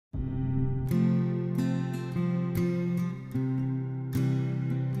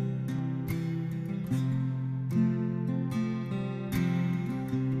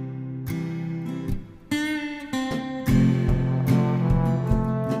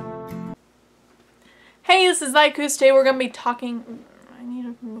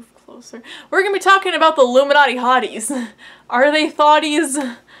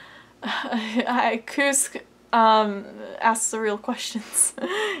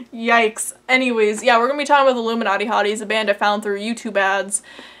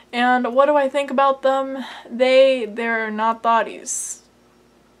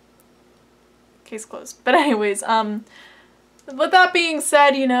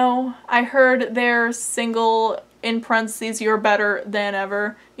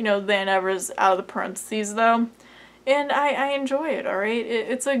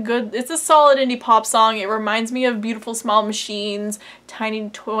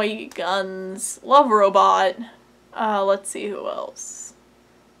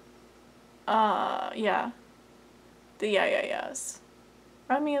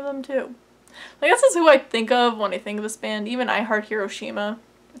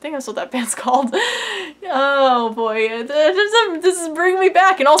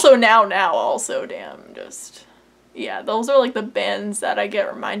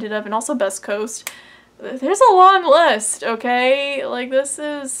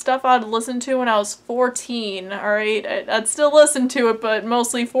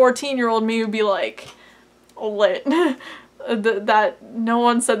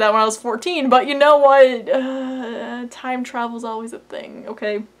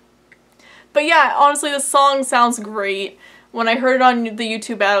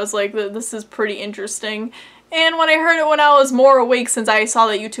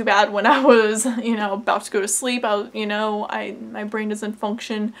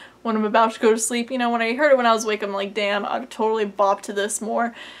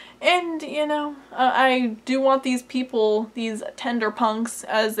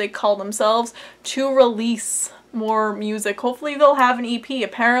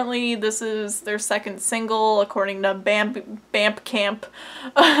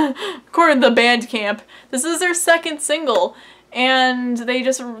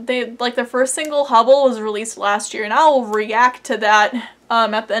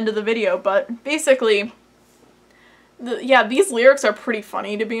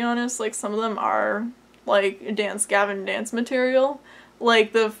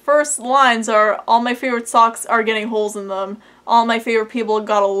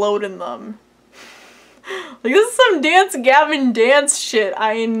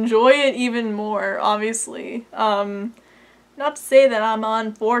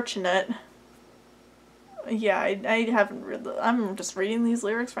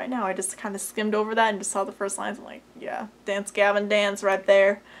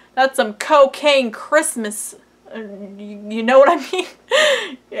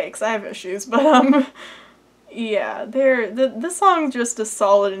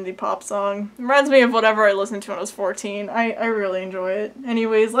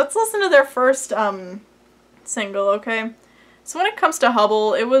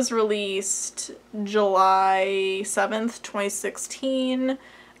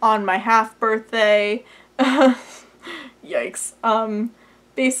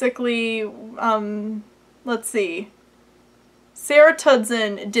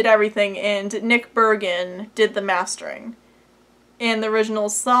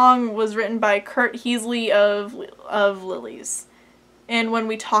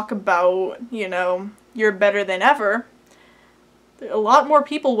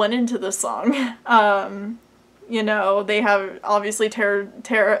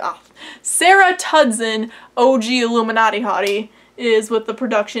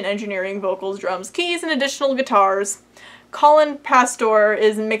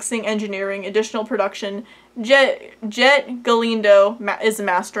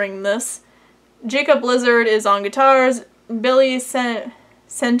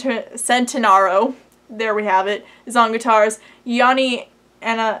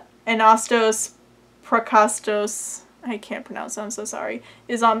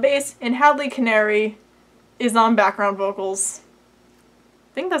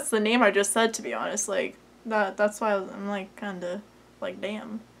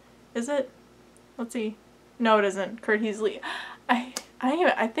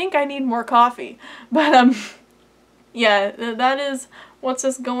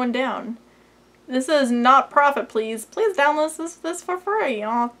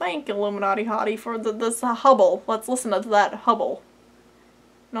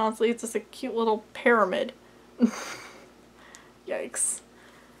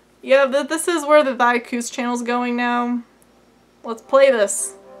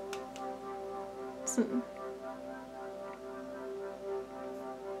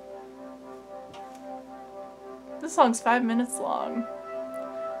This song's 5 minutes long.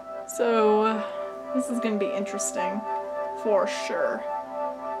 So, this is gonna be interesting. For sure.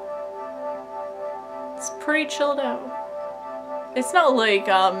 It's pretty chilled out. It's not like,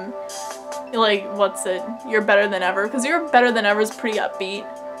 what's it? You're Better Than Ever, because You're Better Than Ever is pretty upbeat.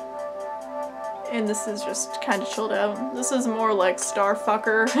 And this is just kind of chilled out. This is more like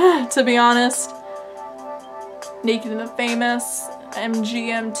Starfucker, to be honest. Naked and the Famous,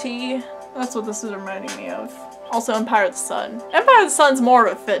 MGMT. That's what this is reminding me of. Also Empire of the Sun. Empire of the Sun's more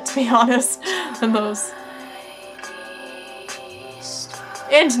of a fit, to be honest, than those.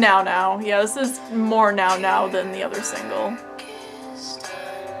 And Now Now. Yeah, this is more Now Now than the other single.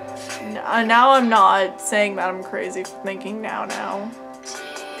 Now I'm not saying that I'm crazy for thinking Now Now.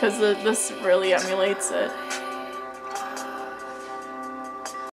 Because this really emulates it.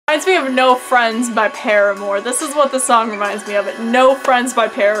 Reminds me of No Friends by Paramore. This is what the song reminds me of. No Friends by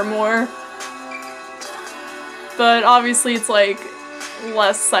Paramore. But obviously it's like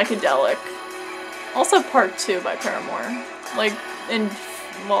less psychedelic. Also Part 2 by Paramore. Like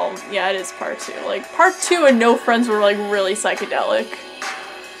well, yeah, it is Part 2. Like Part 2 and No Friends were like really psychedelic.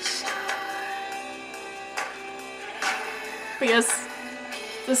 But yes,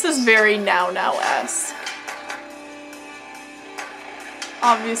 this is very Now Now-esque.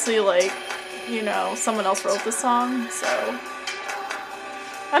 Obviously, like, you know, someone else wrote the song, so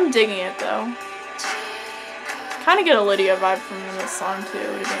I'm digging it though. Kind of get a Lydia vibe from this song too,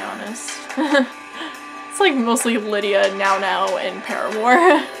 to be honest. It's like mostly Lydia, Now Now, and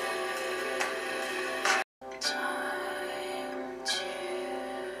Paramore.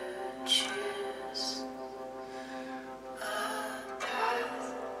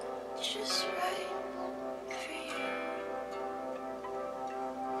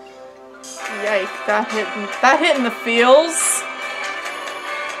 Yike, that hit in the feels.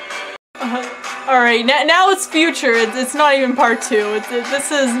 Alright, now it's Future. It's not even Part 2.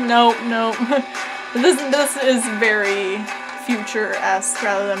 This is, nope. This is very Future-esque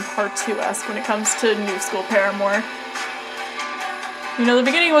rather than Part 2-esque when it comes to new school Paramore. You know, the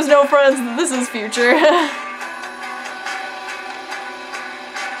beginning was No Friends, this is Future.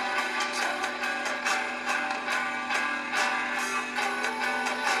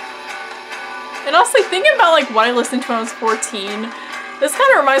 And honestly, thinking about like what I listened to when I was 14, this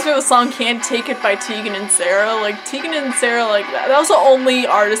kind of reminds me of the song Can't Take It by Tegan and Sara. Like, Tegan and Sara, like, that was the only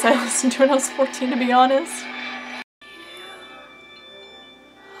artist I listened to when I was 14, to be honest.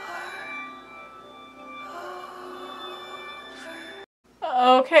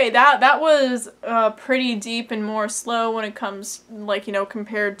 Okay, that was pretty deep and more slow when it comes, like, you know,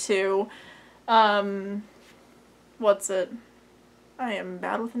 compared to, what's it? I am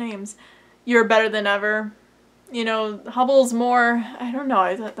bad with names. You're Better Than Ever. You know, Hubble's more, I don't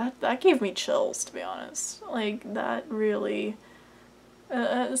know, that gave me chills, to be honest. Like, that really,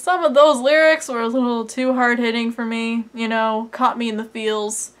 some of those lyrics were a little too hard-hitting for me, you know, caught me in the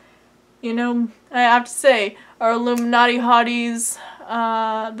feels. You know, I have to say, our Illuminati Hotties,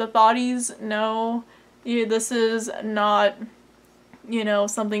 the Thotties, no, this is not, you know,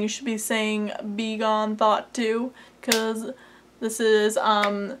 something you should be saying be gone thought to, because this is,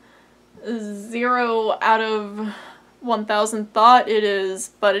 0 out of 1,000 thought it is,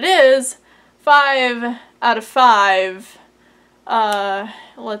 but it is 5 out of 5.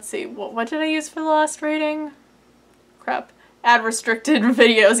 Let's see, what did I use for the last rating? Crap. Ad restricted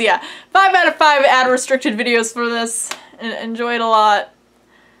videos, yeah. 5 out of 5 ad restricted videos for this. Enjoyed a lot.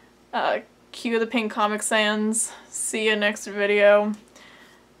 Cue the pink Comic Sans. See you next video.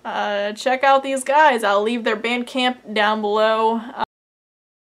 Check out these guys. I'll leave their Bandcamp down below.